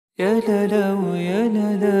يا لالا ويا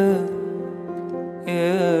لالا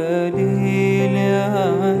يا ليل يا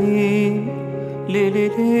عين ليل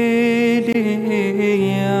ليل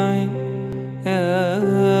يا عين يا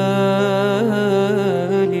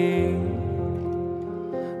ليل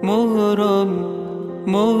مغرم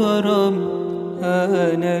مغرم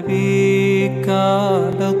أنا بيك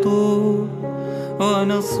على طول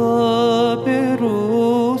وأنا صابر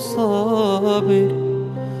وصابر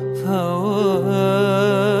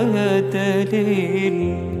فوايا دليل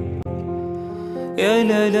يا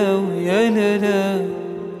لالا ويا لالا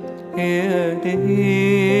يا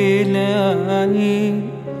ليل يا عين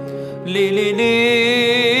ليل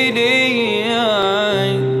ليل يا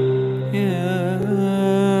عين يا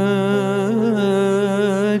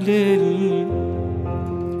ليل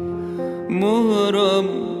مغرم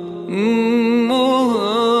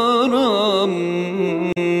مغرم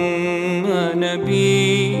أنا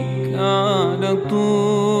بيك على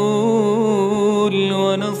طول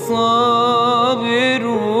وأنا صابر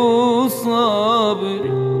وصابر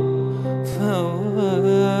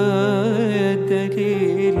فوايا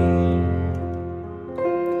دليل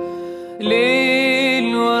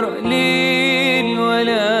ليل ورا ليل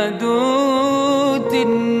ولا دوت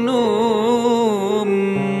النوم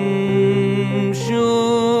شو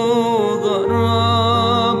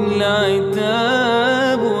غرام لا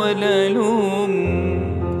عتاب ولا لوم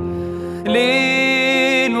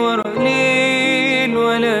ليل ورا ليل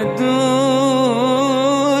ولا دوت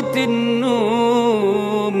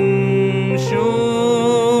النوم شو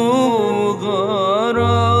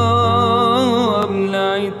غرام لا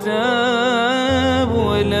عتاب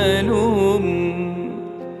ولا لوم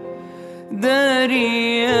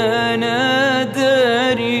داري أنا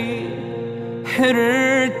داري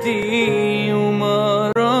حرتي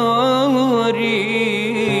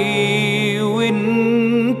ومراري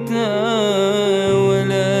وانت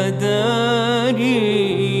ولا داري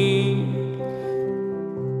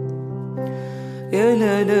يا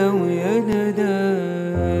لالا ويا لالا